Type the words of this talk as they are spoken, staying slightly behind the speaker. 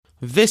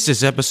This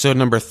is episode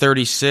number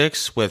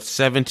 36 with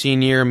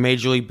 17-year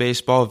Major League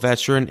Baseball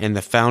veteran and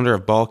the founder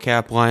of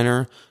Ballcap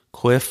Liner,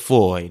 Cliff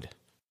Floyd.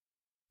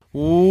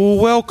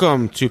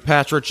 Welcome to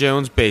Patrick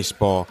Jones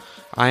Baseball.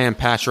 I am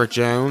Patrick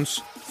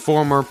Jones,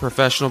 former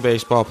professional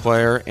baseball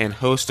player and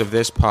host of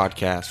this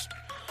podcast.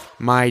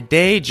 My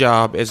day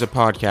job is a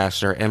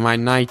podcaster and my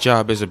night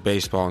job is a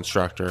baseball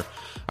instructor.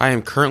 I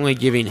am currently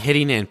giving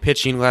hitting and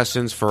pitching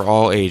lessons for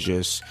all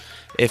ages.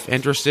 If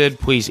interested,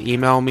 please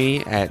email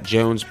me at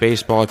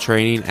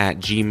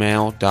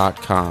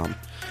jonesbaseballtraining@gmail.com.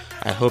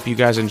 I hope you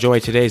guys enjoy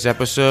today's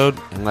episode,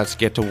 and let's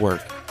get to work.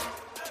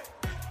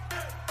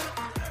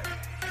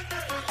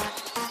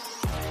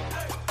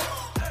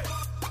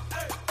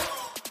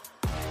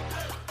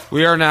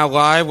 We are now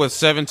live with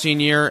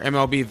 17-year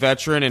MLB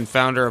veteran and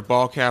founder of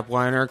Ballcap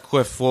Liner,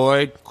 Cliff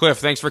Floyd. Cliff,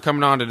 thanks for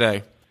coming on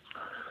today.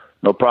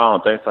 No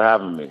problem. Thanks for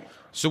having me.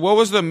 So what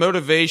was the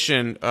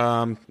motivation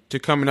to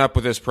coming up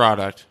with this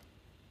product?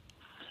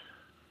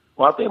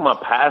 Well, I think my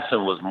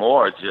passion was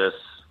more just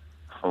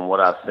from what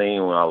I've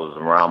seen when I was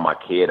around my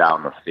kid out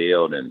in the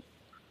field and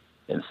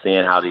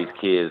seeing how these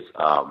kids, it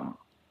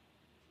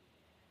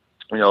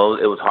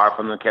was hard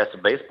for them to catch the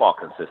baseball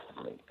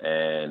consistently.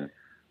 And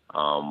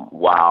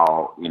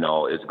while,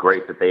 it's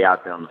great that they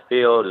out there on the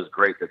field, it's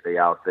great that they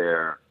out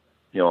there,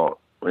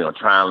 trying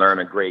to learn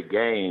a great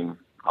game.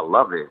 I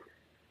love it.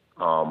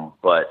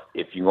 But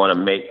if you want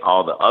to make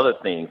all the other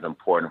things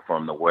important for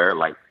them to wear,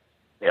 like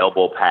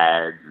elbow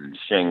pads and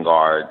shin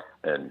guards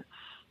and,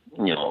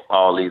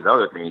 all these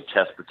other things,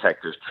 chest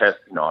protectors,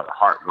 the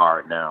heart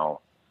guard now,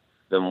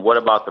 then what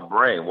about the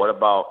brain? What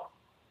about,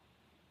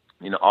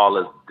 all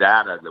this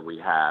data that we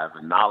have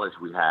and knowledge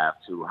we have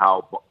to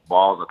how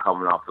balls are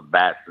coming off the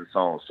bats and so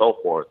on and so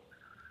forth?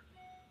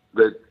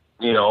 That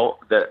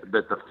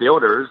the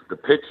fielders, the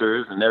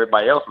pitchers, and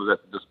everybody else was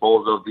at the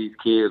disposal of these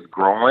kids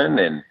growing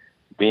and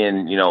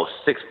being, 6'4",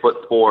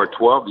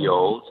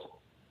 12-year-olds.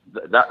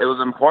 That it was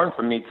important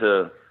for me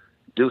to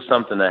do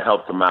something that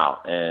helped them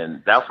out.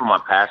 And that's where my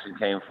passion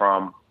came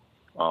from.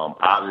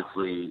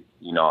 Obviously,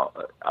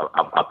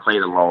 I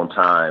played a long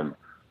time,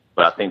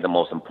 but I think the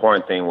most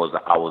important thing was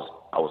I was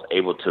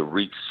able to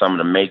reach some of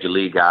the major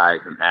league guys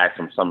and ask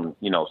them some of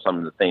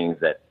the things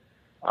that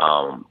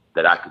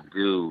I could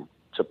do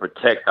to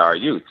protect our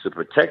youth, to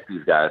protect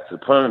these guys, to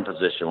put them in a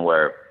position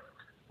where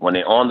when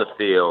they're on the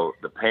field,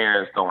 the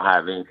parents don't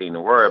have anything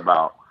to worry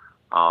about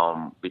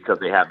because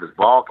they have this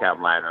ball cap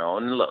liner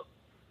on. And look,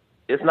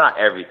 it's not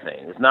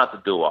everything. It's not the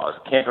do-all.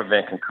 It can't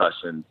prevent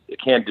concussions. It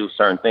can't do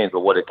certain things, but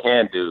what it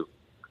can do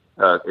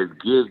is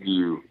give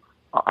you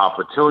an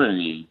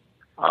opportunity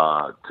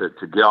to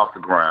get off the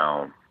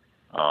ground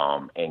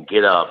and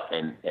get up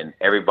and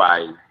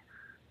everybody,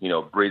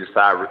 breathe a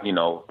sigh,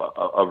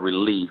 of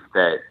relief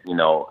that,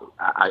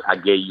 I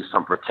gave you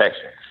some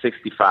protection,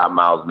 65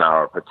 miles an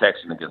hour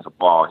protection against a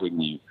ball hitting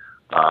you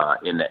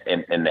in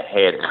the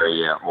head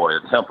area or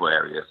the temple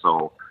area.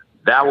 So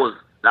that was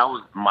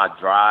my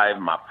drive,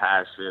 my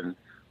passion,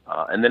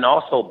 and then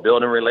also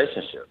building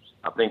relationships.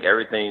 I think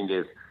everything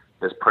is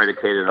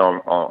predicated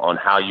on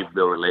how you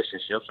build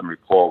relationships and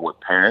rapport with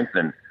parents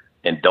and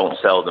don't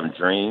sell them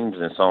dreams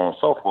and so on and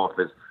so forth.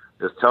 Is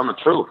telling the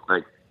truth.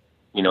 Like,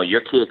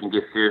 your kid can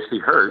get seriously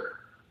hurt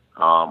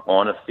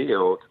on the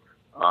field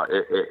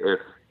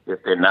if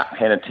they're not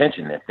paying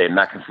attention, if they're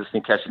not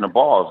consistently catching the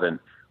balls, and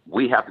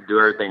we have to do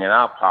everything in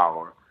our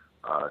power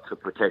to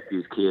protect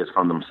these kids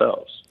from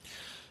themselves.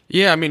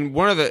 Yeah, I mean,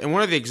 one of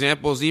the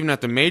examples, even at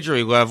the major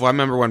league level, I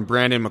remember when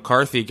Brandon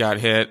McCarthy got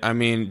hit. I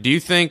mean, do you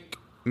think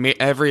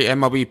every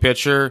MLB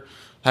pitcher,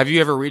 have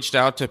you ever reached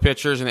out to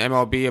pitchers in the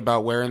MLB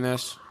about wearing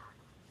this?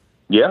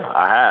 Yeah,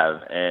 I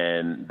have,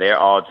 and they're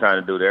all trying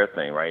to do their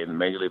thing, right? And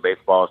Major League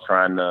Baseball is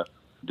trying to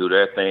do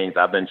their things.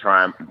 I've been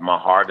trying my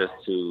hardest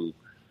to,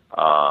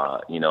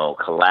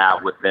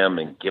 collab with them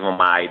and give them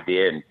my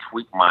idea and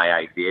tweak my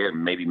idea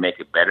and maybe make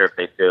it better if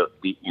they feel,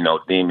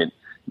 deem it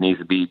needs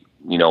to be,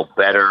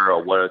 better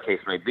or whatever the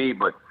case may be.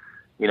 But,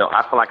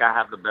 I feel like I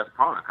have the best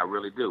product. I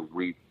really do.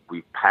 We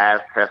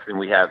passed testing.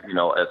 We have,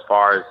 as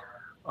far as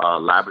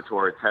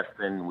laboratory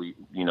testing, we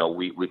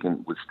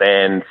can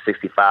withstand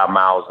 65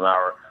 miles an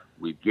hour.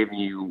 We've given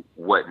you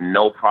what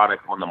no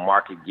product on the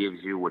market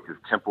gives you, which is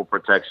temple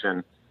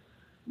protection.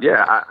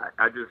 Yeah,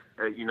 I just,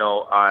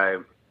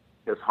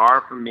 it's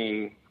hard for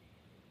me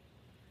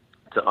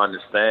to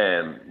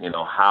understand,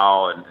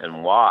 how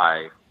and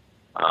why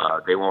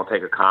they won't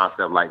take a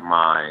concept like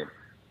mine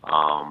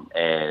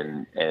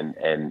and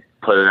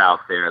put it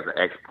out there as an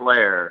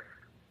ex-player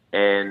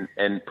and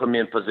put me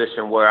in a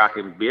position where I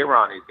can be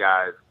around these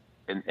guys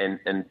and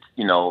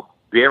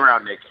be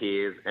around their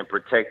kids and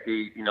protect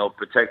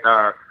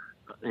our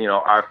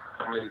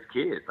family's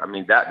kids. I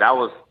mean, that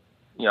was,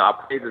 I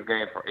played this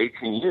game for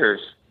 18 years,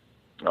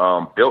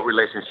 built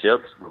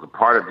relationships, was a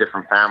part of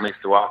different families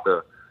throughout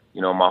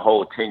my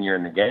whole tenure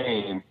in the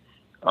game.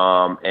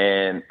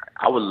 And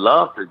I would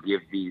love to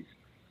give these,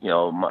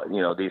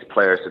 these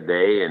players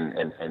today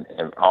and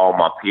all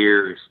my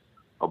peers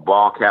a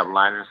ball cap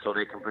liner so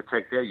they can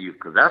protect their youth.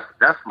 Cause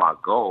that's my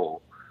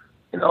goal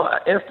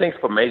instincts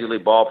for Major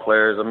League ball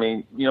players. I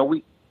mean,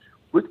 we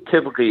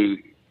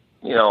typically,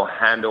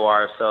 handle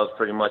ourselves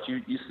pretty much.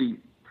 You see,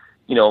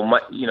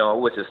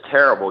 which is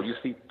terrible. You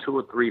see 2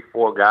 or 3,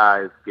 4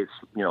 guys get,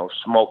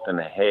 smoked in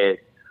the head,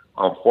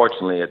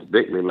 unfortunately, at the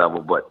big league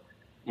level. But,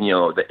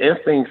 the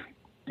instincts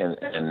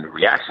and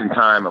reaction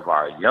time of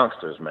our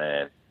youngsters,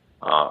 man,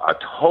 are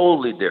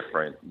totally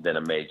different than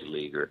a major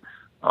leaguer.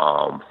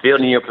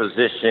 Fielding your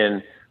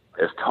position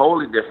is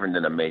totally different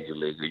than a major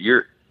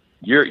leaguer.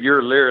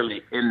 You're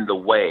literally in the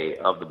way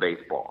of the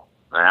baseball.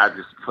 And I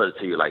just put it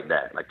to you like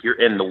that. Like, you're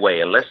in the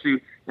way unless you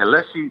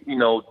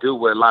do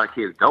what a lot of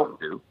kids don't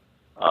do,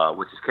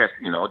 which is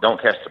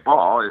don't catch the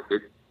ball.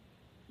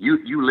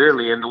 You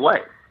literally in the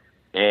way,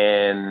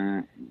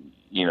 and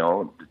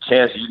the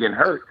chances you getting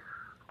hurt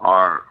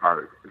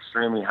are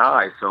extremely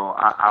high. So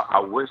I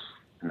wish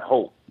and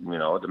hope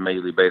the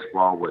Major League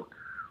Baseball would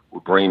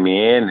bring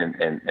me in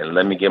and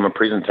let me give them a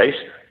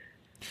presentation.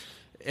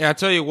 Yeah, I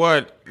tell you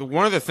what,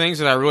 one of the things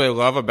that I really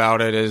love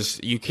about it is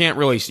you don't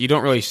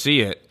really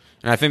see it.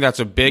 And I think that's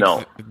a big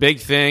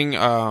thing.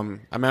 I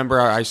remember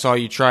I saw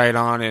you try it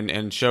on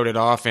and showed it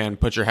off and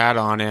put your hat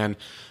on. And,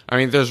 I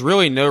mean, there's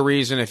really no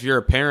reason if you're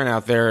a parent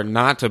out there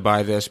not to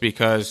buy this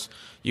because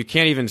you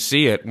can't even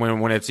see it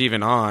when it's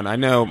even on. I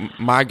know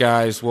my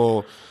guys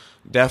will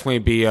definitely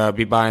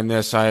be buying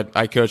this.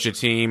 I coach a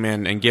team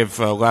and give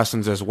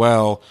lessons as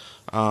well.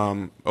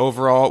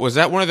 Overall, was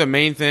that one of the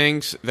main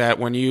things that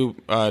when you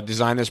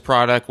designed this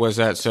product was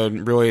that so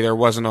really there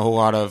wasn't a whole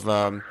lot of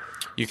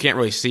you can't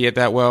really see it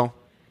that well?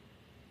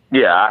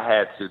 Yeah, I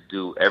had to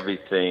do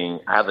everything.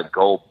 I had to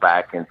go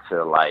back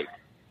into like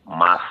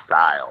my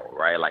style,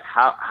 right? Like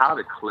how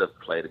did Cliff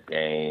play the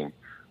game,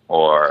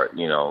 or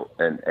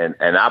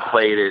and I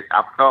played it.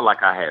 I felt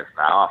like I had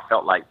style. I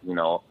felt like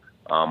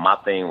my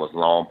thing was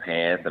long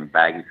pants and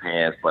baggy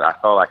pants, but I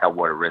felt like I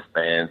wore the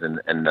wristbands and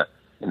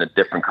the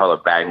different color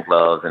batting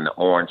gloves and the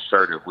orange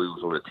shirt if we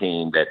was with a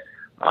team that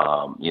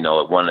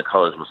one of the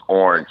colors was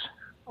orange.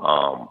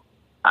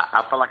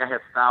 I felt like I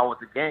had style with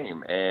the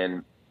game,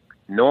 and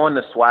knowing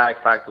the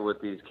swag factor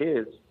with these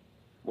kids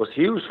was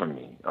huge for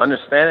me.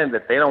 Understanding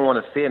that they don't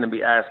want to see it and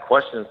be asked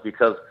questions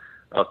because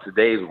of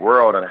today's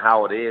world and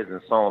how it is and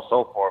so on and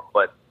so forth,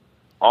 but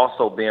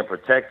also being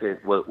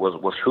protected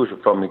was crucial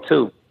for me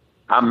too.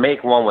 I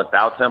make one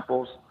without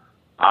temples.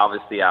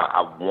 Obviously,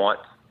 I want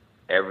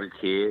every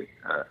kid,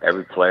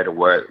 every player to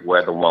wear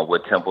the one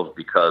with temples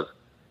because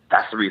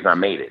that's the reason I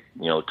made it.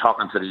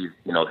 Talking to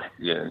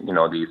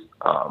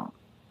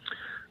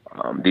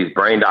these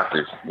brain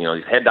doctors,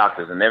 these head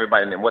doctors and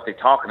everybody and what they're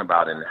talking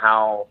about and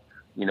how,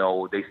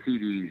 they see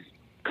these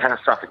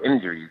catastrophic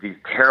injuries, these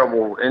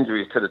terrible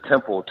injuries to the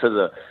temple, to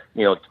the,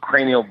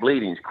 cranial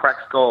bleedings,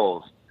 cracked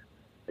skulls.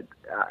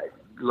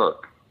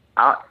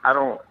 I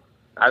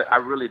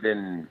really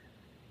didn't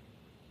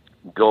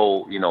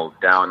go,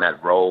 down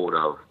that road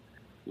of,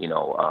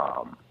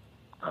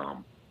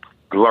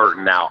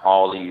 blurting out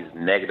all these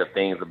negative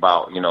things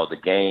about, the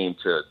game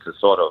to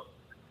sort of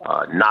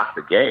knock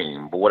the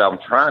game. But what I'm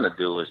trying to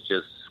do is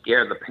just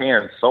scare the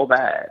parents so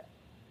bad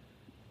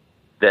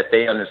that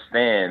they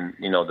understand,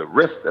 the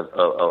risk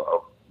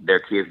of their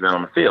kids being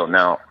on the field.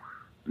 Now,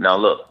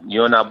 look,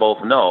 you and I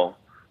both know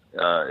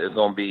there's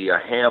going to be a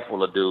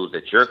handful of dudes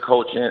that you're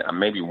coaching, or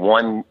maybe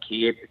one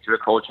kid that you're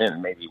coaching,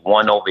 and maybe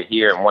one over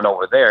here and one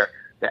over there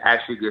that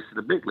actually gets to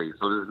the big league.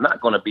 So it's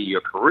not going to be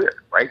your career,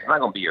 right? It's not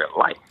going to be your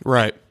life.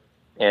 Right.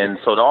 And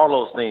so all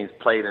those things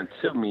played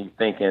into me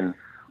thinking,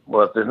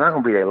 well, if there's not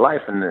going to be a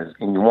life in this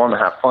and you want to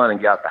have fun and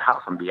get out the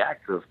house and be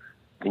active,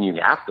 then you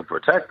have to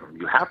protect them.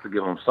 You have to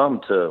give them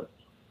something to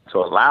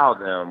allow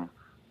them,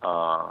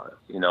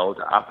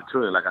 the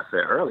opportunity, like I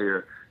said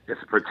earlier, is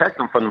to protect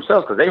them from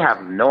themselves because they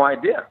have no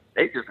idea.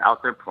 They just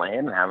out there playing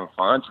and having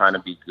fun, trying to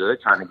be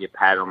good, trying to get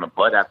patted on the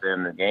butt after the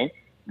end of the game,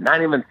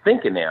 not even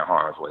thinking they're in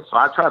harm's way. So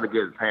I try to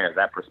give the parents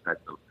that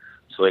perspective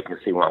so they can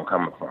see where I'm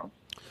coming from.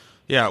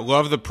 Yeah,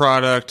 love the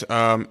product.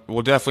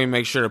 We'll definitely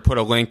make sure to put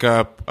a link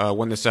up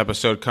when this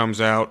episode comes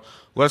out.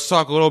 Let's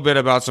talk a little bit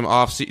about some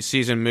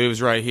off-season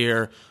moves right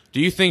here. Do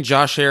you think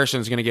Josh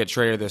Harrison is going to get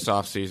traded this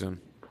offseason?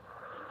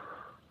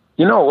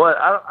 You know what?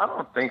 I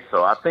don't think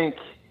so. I think,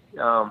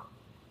 the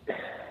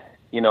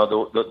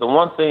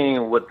one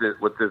thing with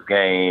this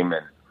game,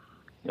 and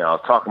I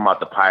was talking about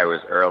the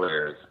Pirates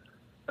earlier, is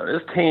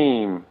this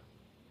team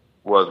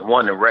was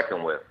one to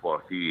reckon with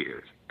for a few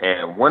years.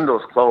 And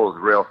windows closed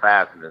real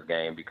fast in this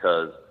game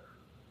because,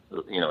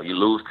 you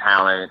lose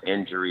talent,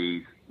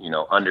 injuries,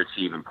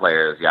 underachieving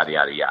players, yada,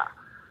 yada, yada.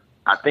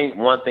 I think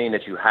one thing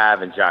that you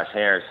have in Josh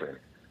Harrison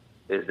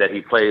is that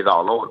he plays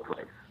all over the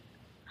place.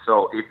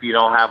 So if you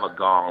don't have a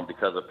gong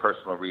because of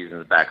personal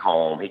reasons back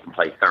home, he can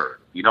play third.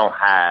 You don't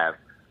have,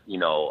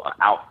 an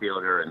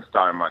outfielder and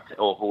starting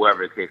or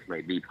whoever the case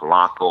may be,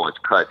 Polanco or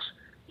Kutch,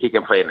 he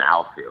can play in the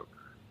outfield.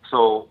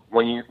 So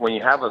when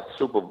you have a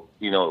super,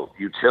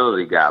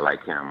 utility guy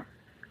like him,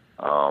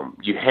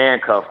 you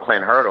handcuff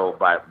Clint Hurdle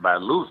by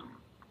losing.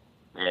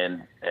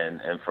 And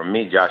for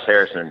me, Josh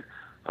Harrison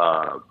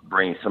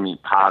brings so many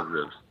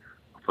positives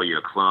for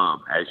your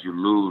club as you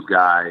lose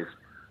guys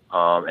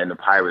and the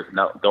Pirates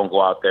don't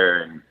go out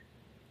there and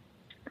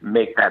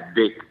make that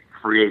big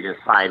free agent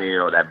signing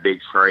or that big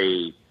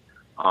trade,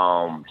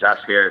 Josh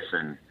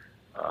Harrison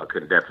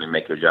could definitely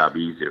make your job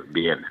easier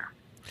being there.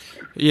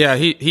 Yeah,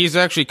 he's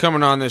actually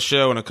coming on this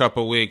show in a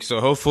couple weeks, so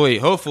hopefully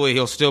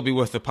he'll still be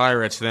with the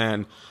Pirates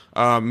then.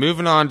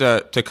 Moving on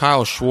to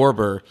Kyle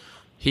Schwarber.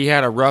 He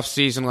had a rough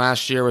season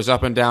last year, was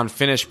up and down,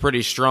 finished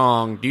pretty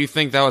strong. Do you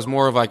think that was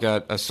more of like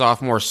a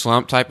sophomore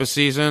slump type of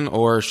season,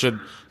 or should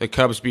the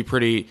Cubs be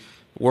pretty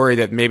worried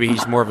that maybe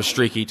he's more of a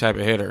streaky type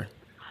of hitter?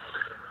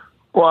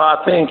 Well,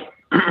 I think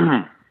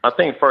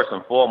first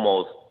and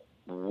foremost,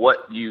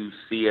 what you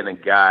see in a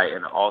guy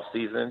in the off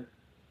season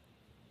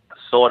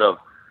sort of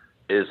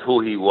is who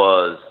he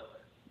was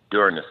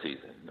during the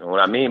season. And what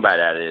I mean by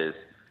that is,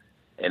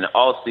 in the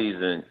off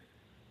season,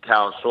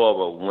 Kyle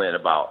Schwarber went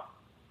about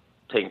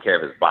taking care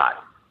of his body,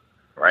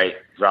 right?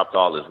 Dropped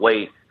all his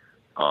weight,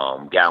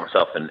 got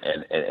himself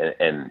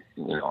and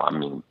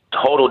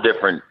total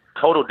different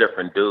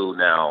dude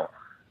now,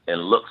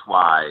 and looks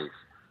wise,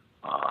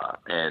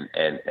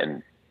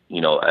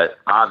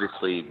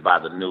 obviously by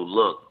the new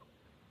look,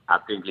 I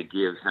think it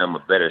gives him a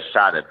better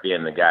shot at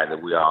being the guy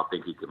that we all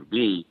think he can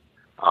be,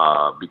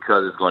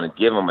 because it's going to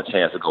give him a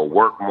chance to go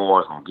work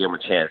more. It's going to give him a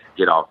chance to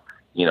get off,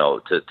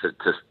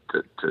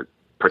 to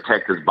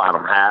protect his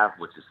bottom half,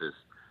 which is his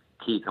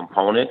key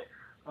component,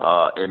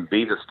 and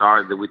be the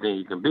star that we think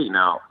he can be.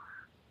 Now,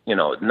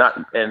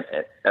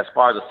 as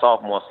far as the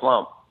sophomore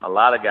slump, a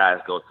lot of guys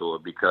go through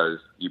it because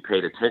you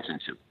paid attention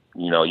to.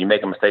 You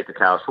make a mistake to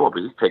Kyle Schwarber,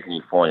 he's taking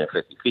you 40 and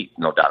 50 feet,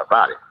 no doubt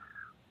about it.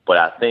 But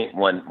I think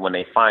when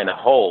they find a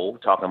hole,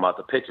 talking about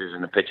the pitchers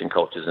and the pitching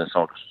coaches and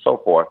so on and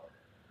so forth,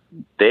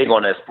 they're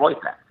going to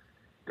exploit that.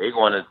 They're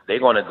going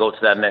to go to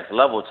that next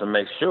level to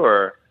make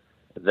sure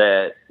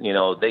that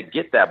they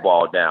get that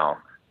ball down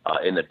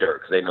in the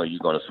dirt, because they know you're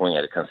going to swing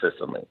at it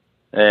consistently.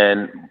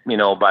 And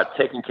by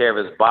taking care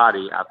of his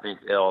body, I think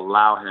it'll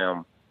allow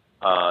him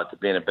to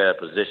be in a better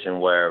position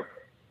where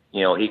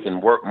he can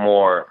work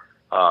more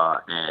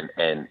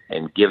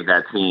and give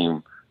that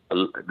team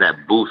that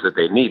boost that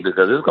they need,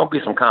 because there's going to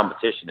be some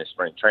competition in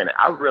spring training.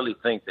 I really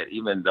think that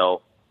even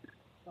though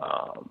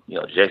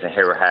Jason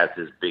Hayward has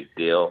this big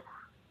deal,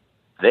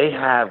 they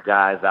have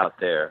guys out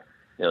there,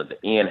 the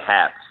Ian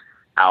Happs,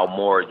 Al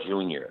Moore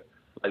Jr.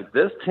 Like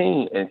this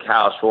team and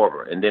Kyle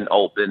Schwarber, and then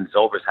Ben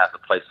Zobrist has to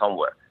play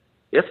somewhere.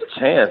 It's a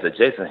chance that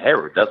Jason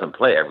Hayward doesn't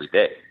play every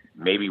day,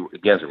 maybe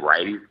against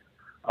righties,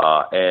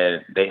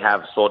 and they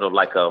have sort of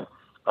like a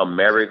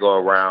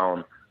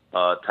merry-go-round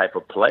type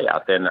of play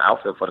out there in the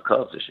outfield for the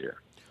Cubs this year.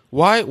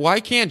 Why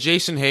can't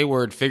Jason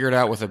Hayward figure it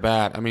out with a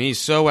bat? I mean, he's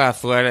so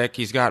athletic.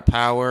 He's got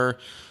power.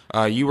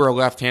 You were a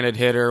left-handed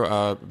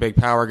hitter, big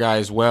power guy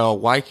as well.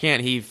 Why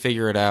can't he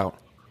figure it out?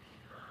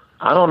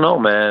 I don't know,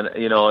 man.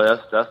 That's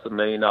the $1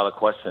 million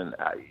question.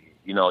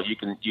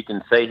 You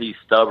can say he's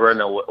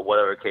stubborn or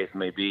whatever the case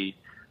may be.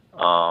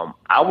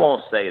 I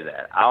won't say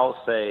that.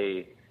 I'll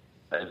say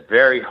it's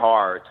very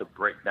hard to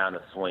break down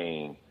a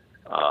swing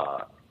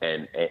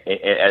and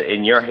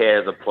in your head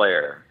as a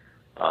player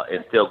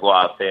and still go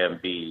out there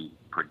and be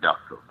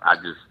productive.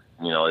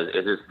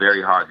 It's just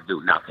very hard to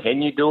do. Now,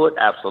 can you do it?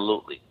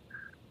 Absolutely.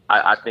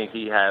 I think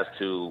he has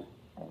to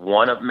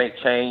want to make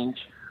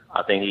change.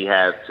 I think he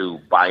has to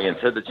buy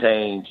into the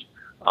change.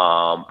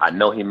 I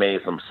know he made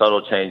some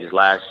subtle changes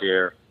last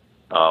year,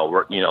 and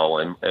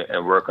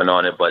working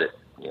on it, but it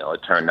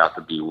turned out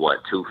to be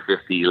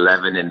 250,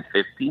 11, and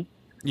 50.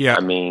 Yeah.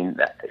 I mean,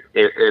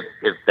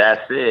 if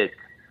that's it,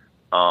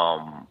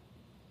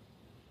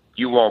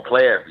 you won't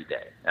play every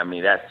day. I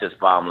mean, that's just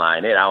bottom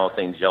line it. I don't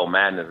think Joe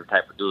Madden is the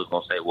type of dude who's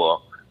going to say,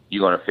 well,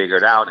 you're going to figure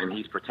it out, and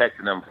he's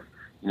protecting them,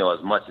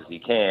 as much as he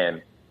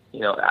can.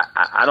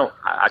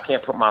 I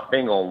can't put my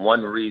finger on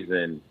one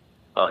reason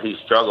he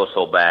struggles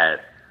so bad,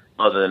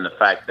 other than the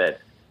fact that,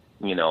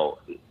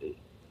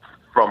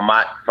 from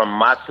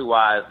my two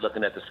eyes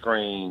looking at the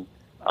screen,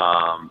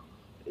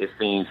 it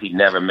seems he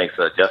never makes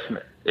an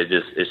adjustment.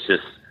 It's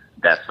just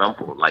that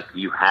simple. Like,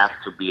 you have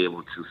to be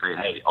able to say,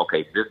 hey,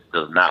 okay, this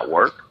does not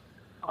work.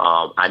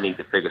 I need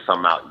to figure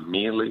something out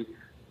immediately.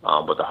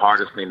 But the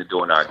hardest thing to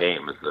do in our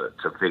game is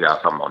to figure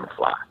out something on the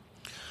fly.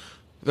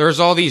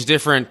 There's all these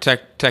different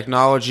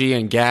technology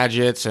and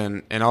gadgets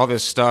and all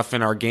this stuff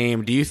in our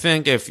game. Do you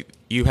think if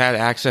you had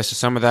access to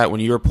some of that when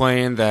you were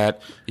playing,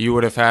 that you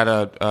would have had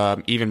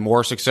a even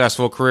more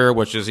successful career,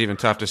 which is even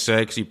tough to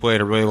say because you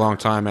played a really long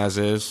time as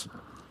is?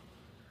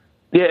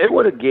 Yeah, it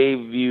would have gave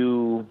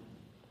you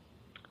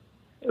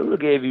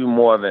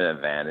more of an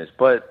advantage,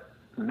 but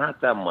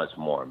not that much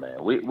more,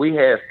 man. We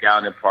had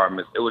scouting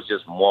departments. It was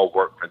just more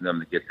work for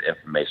them to get the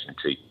information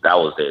to you. That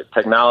was it.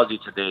 Technology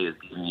today is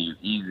giving you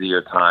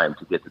easier time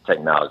to get the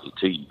technology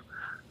to you.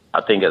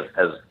 I think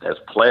as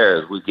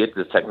players, we get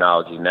this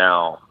technology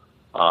now,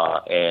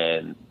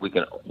 and we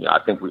can. I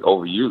think we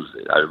overuse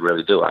it. I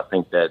really do. I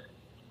think that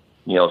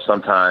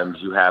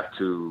sometimes you have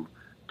to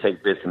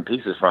take bits and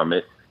pieces from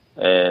it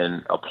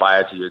and apply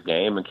it to your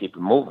game and keep it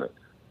moving.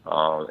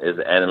 Is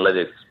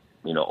analytics,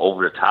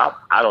 over the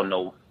top? I don't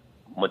know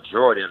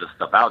majority of the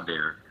stuff out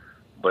there,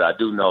 But I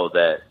do know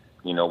that,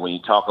 when you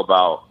talk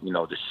about,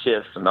 the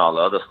shifts and all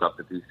the other stuff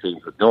that these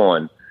teams are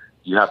doing,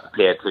 you have to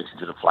pay attention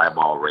to the fly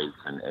ball rates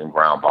and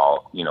ground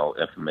ball,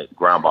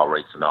 ground ball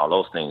rates and all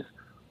those things.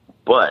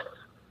 But,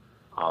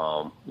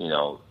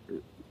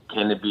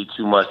 can it be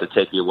too much to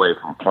take you away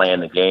from playing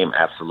the game?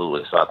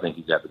 Absolutely. So I think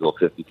you got to go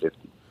 50-50.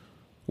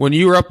 When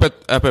you were up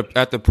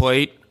at the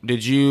plate,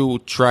 did you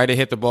try to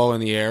hit the ball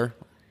in the air,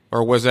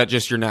 or was that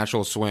just your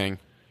natural swing?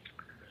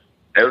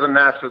 It was a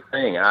natural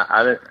thing.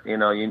 I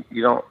didn't,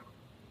 you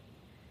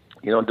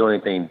don't do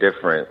anything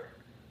different,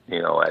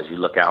 as you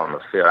look out on the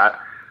field.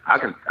 I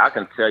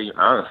can tell you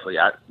honestly,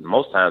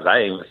 most times I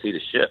didn't even see the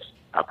shifts.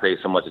 I paid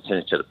so much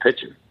attention to the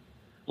pitcher,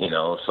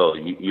 So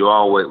you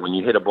always, when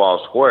you hit a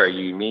ball square,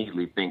 you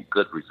immediately think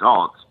good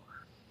results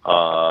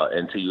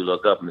until you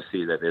look up and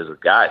see that there's a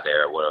guy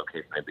there, or whatever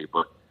case may be.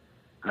 But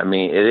I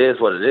mean, it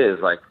is what it is.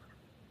 Like,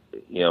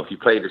 if you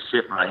play the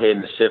shift and I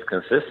hitting the shift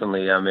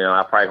consistently,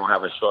 I probably gonna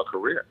have a short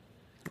career.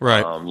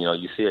 Right.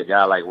 You see a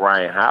guy like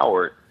Ryan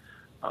Howard,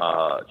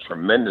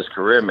 tremendous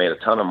career, made a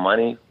ton of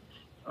money.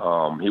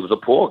 He was a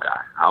pull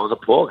guy. I was a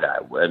pull guy.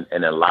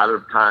 And a lot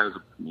of times,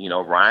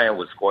 Ryan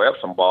would square up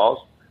some balls,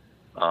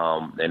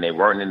 and they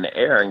weren't in the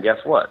air. And guess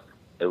what?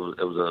 It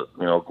was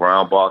a,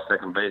 ground ball,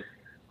 second base,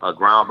 a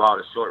ground ball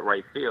to short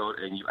right field,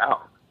 and you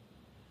out.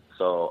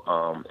 So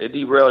it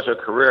derails your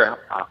career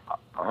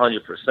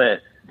 100%,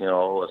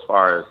 as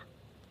far as,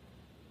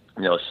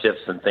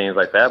 shifts and things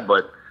like that.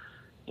 But,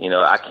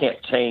 I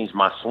can't change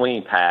my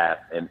swing path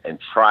and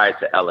try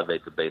to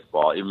elevate the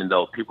baseball, even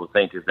though people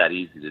think it's that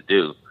easy to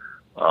do.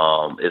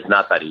 It's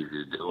not that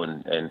easy to do,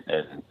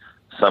 and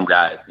some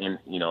guys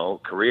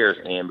careers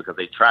end because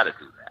they try to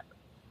do that.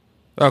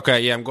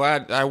 Okay, yeah, I'm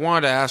glad. I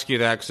wanted to ask you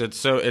that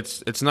because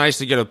it's nice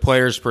to get a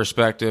player's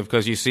perspective,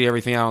 because you see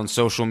everything out on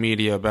social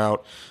media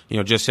about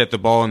just hit the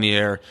ball in the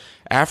air.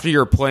 After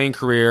your playing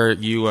career,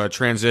 you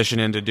transitioned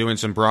into doing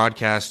some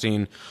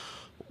broadcasting.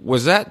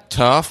 Was that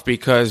tough?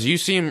 Because you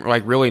seem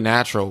like really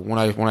natural when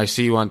I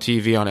see you on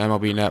TV on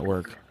MLB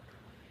Network.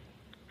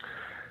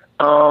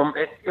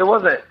 It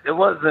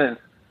wasn't.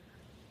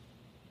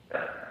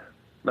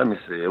 Let me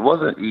see. It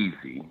wasn't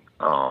easy,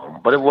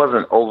 but it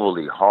wasn't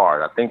overly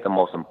hard. I think the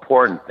most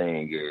important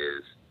thing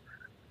is,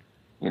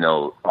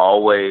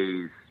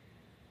 always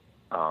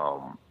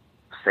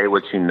say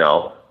what you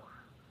know,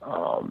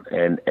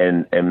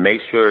 and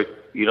make sure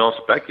you don't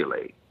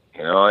speculate.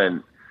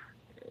 And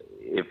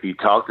if you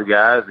talk to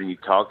guys and you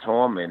talk to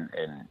them, and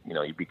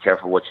you be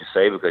careful what you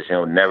say, because you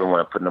don't never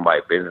want to put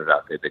nobody's business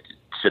out there that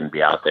shouldn't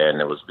be out there,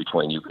 and it was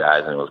between you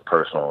guys and it was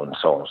personal and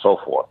so on and so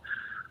forth.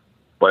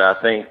 But I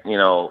think,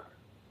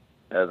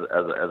 as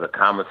a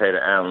commentator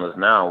analyst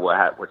now,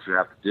 what you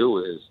have to do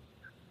is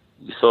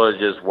you sort of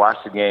just watch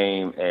the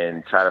game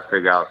and try to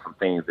figure out some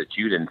things that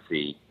you didn't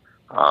see,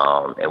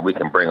 and we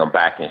can bring them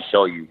back and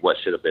show you what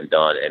should have been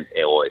done,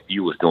 or if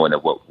you was doing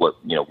it, what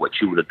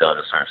you would have done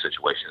in certain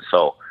situations.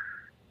 So,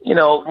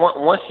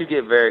 once you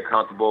get very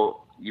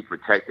comfortable, you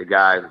protect the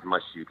guys as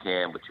much as you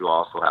can, but you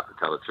also have to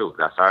tell the truth.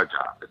 That's our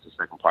job. It's the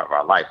second part of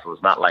our life. So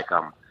it's not like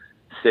I'm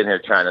sitting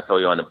here trying to throw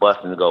you on the bus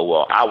and go,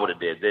 well, I would have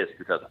did this,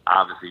 because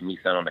obviously me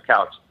sitting on the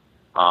couch,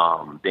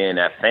 being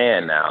that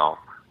fan now,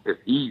 it's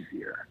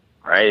easier,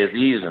 right? It's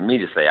easier for me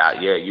to say,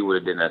 yeah, you would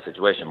have done that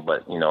situation,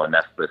 but, in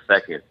that split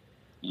second,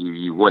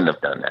 you wouldn't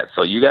have done that.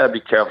 So you got to be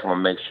careful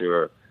and make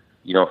sure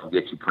you don't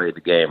forget you played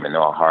the game and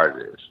know how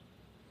hard it is.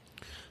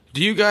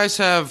 Do you guys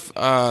have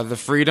the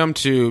freedom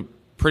to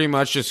pretty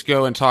much just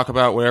go and talk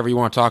about whatever you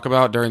want to talk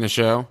about during the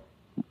show?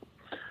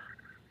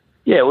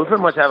 Yeah, we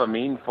pretty much have a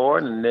meeting for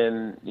it, and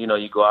then,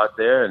 you go out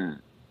there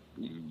and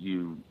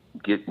you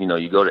get,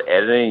 you go to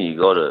editing, you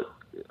go to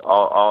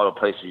all the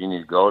places you need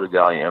to go to get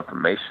all your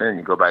information, and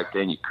you go back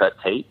there and you cut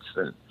tapes,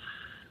 and,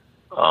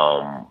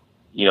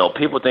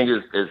 people think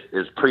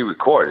it's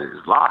pre-recorded,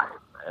 it's live,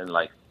 and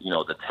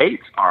the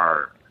tapes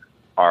are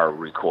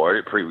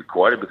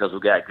pre-recorded because we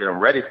got to get them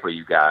ready for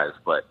you guys.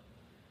 But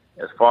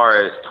as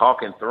far as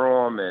talking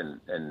through them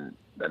and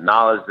the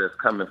knowledge that's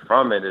coming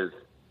from it is,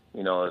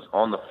 is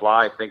on the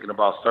fly, thinking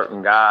about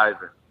certain guys,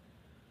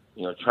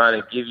 and,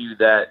 trying to give you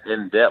that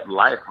in-depth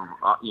life of,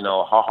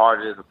 how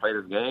hard it is to play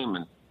this game,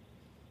 and,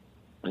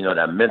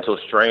 that mental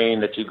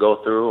strain that you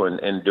go through and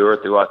endure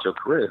throughout your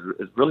career.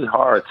 It's really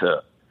hard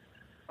to,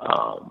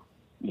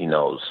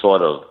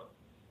 sort of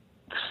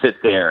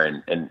sit there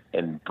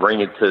and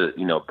bring it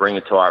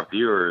to our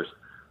viewers,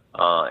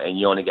 and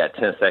you only got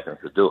 10 seconds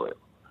to do it.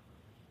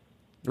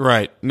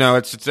 Right. No,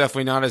 it's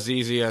definitely not as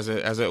easy as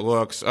it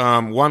looks.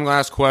 One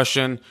last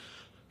question.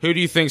 Who do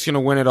you think's going to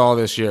win it all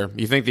this year?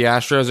 You think the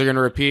Astros are going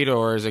to repeat,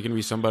 or is it going to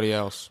be somebody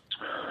else?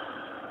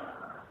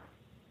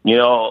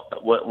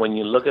 When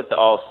you look at the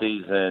all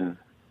season,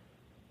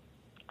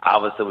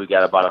 obviously we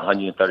got about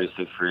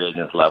 136 free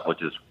agents left,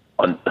 which is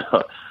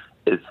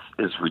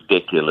it's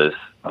ridiculous.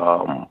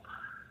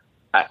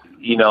 I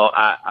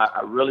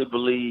really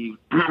believe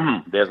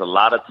there's a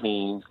lot of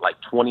teams, like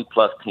 20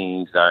 plus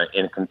teams, that are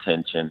in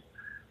contention,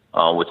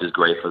 which is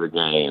great for the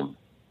game.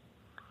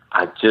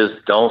 I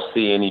just don't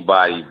see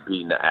anybody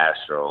beating the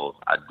Astros.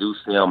 I do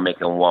see them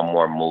making one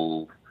more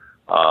move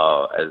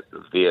as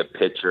via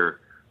pitcher.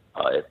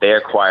 If they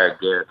acquire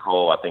Garrett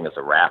Cole, I think it's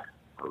a wrap.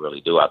 I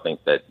really do. I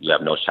think that you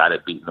have no shot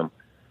at beating them.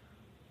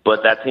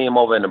 But that team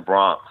over in the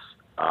Bronx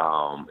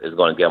is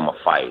going to give them a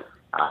fight.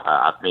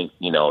 I think,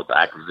 the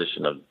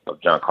acquisition of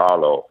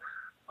Giancarlo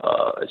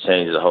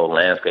changes the whole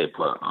landscape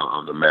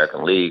of the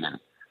American League.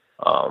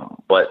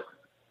 But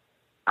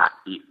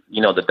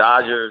the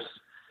Dodgers,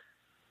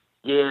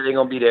 yeah, they're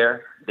going to be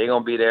there. They're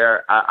going to be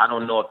there. I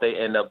don't know if they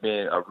end up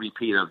being a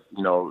repeat of,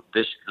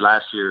 this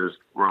last year's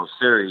World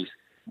Series,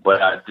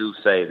 but I do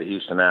say the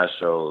Houston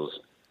Astros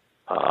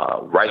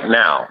right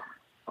now,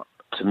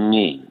 to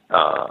me,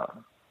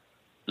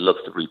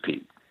 looks to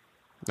repeat.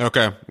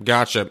 Okay,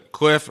 gotcha.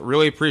 Cliff,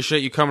 really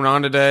appreciate you coming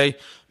on today.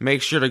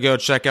 Make sure to go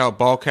check out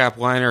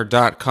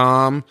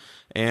ballcapliner.com.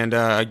 And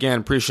again,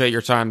 appreciate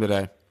your time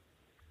today.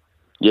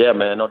 Yeah,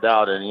 man, no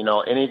doubt. And,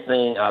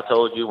 anything I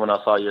told you when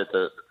I saw you at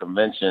the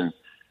convention,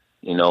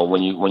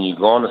 when you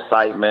go on the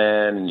site,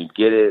 man, and you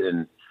get it,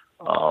 and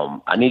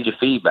I need your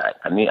feedback.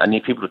 I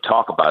need people to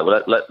talk about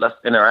it. Let's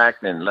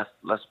interact and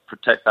let's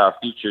protect our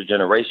future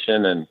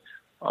generation. And,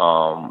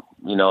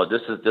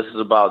 this is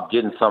about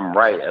getting something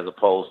right as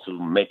opposed to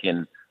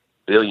making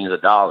billions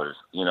of dollars.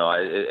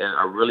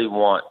 I really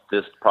want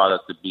this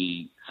product to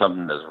be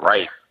something that's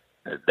right,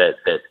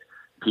 that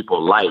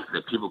people like,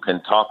 that people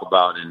can talk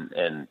about, and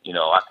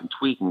I can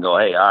tweak and go,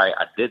 hey, all right,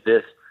 I did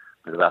this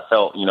because I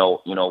felt,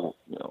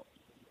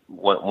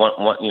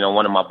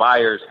 one of my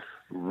buyers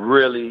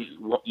really,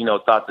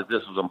 thought that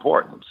this was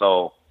important.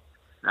 So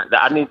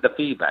I need the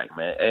feedback,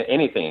 man.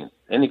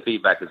 Any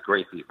feedback is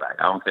great feedback.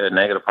 I don't care,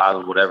 negative,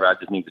 positive, whatever. I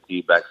just need the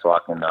feedback so I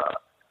can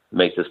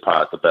make this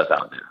product the best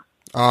out there.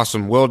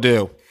 Awesome. Will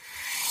do.